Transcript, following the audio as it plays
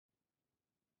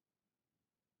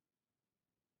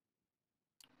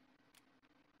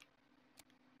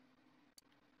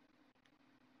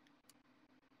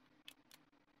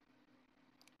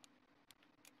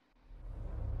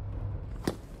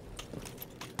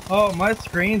Oh, my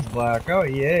screen's black. Oh,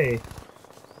 yay.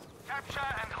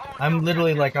 I'm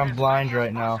literally like I'm blind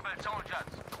right now.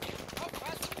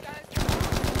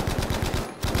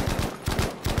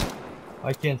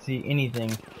 I can't see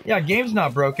anything. Yeah, game's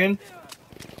not broken.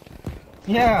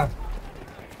 Yeah.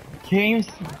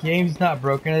 Game's not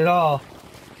broken at all.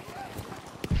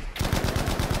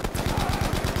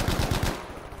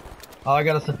 Oh, I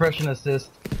got a suppression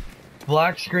assist.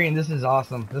 Black screen, this is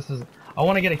awesome. I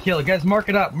want to get a kill. Guys, mark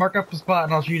it up. Mark up the spot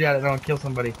and I'll shoot at it and I'll kill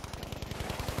somebody.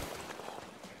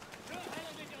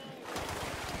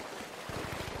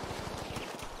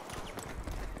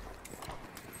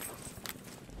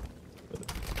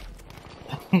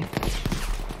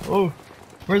 Oh,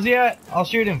 where's he at? I'll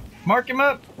shoot him. Mark him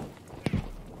up.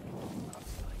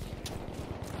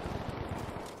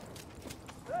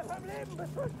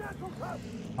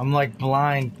 I'm like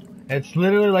blind. It's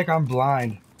literally like I'm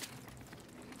blind.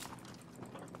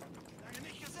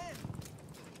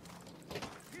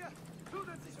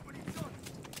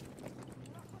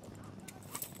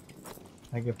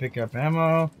 I can pick up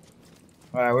ammo.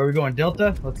 Alright, where are we going?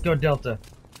 Delta? Let's go Delta.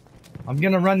 I'm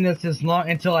gonna run this as long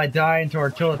until I die, until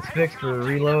it's fixed or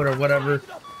reload or whatever.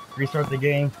 Restart the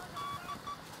game.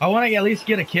 I want to at least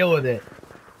get a kill with it.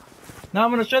 Now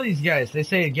I'm gonna show these guys. They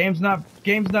say game's not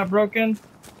broken.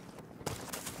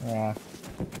 Yeah.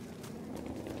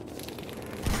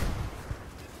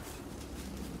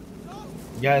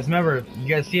 You guys remember, you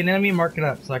guys see an enemy, mark it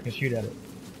up so I can shoot at it.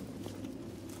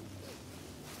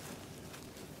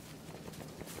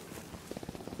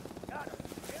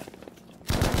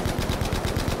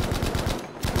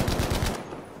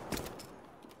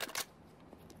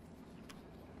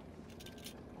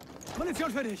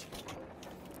 Munition für dich.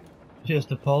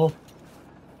 Just a pull.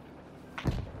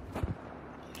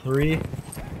 3.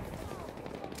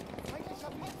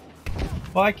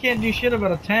 Well, I can't do shit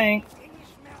about a tank.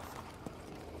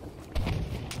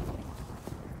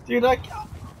 Dude,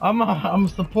 I'm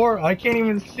support. I can't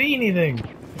even see anything.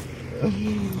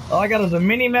 All I got is a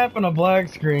mini map and a black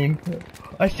screen.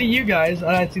 I see you guys,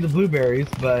 and I see the blueberries,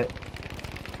 but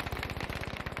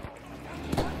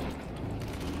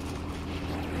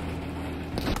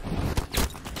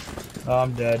oh,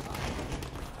 I'm dead.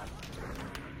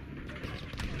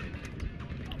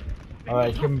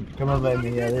 Alright, come revive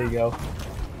me. Yeah, there you go.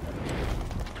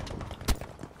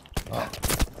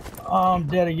 Oh, I'm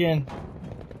dead again.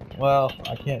 Well,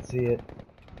 I can't see it.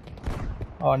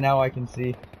 Oh, now I can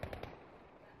see.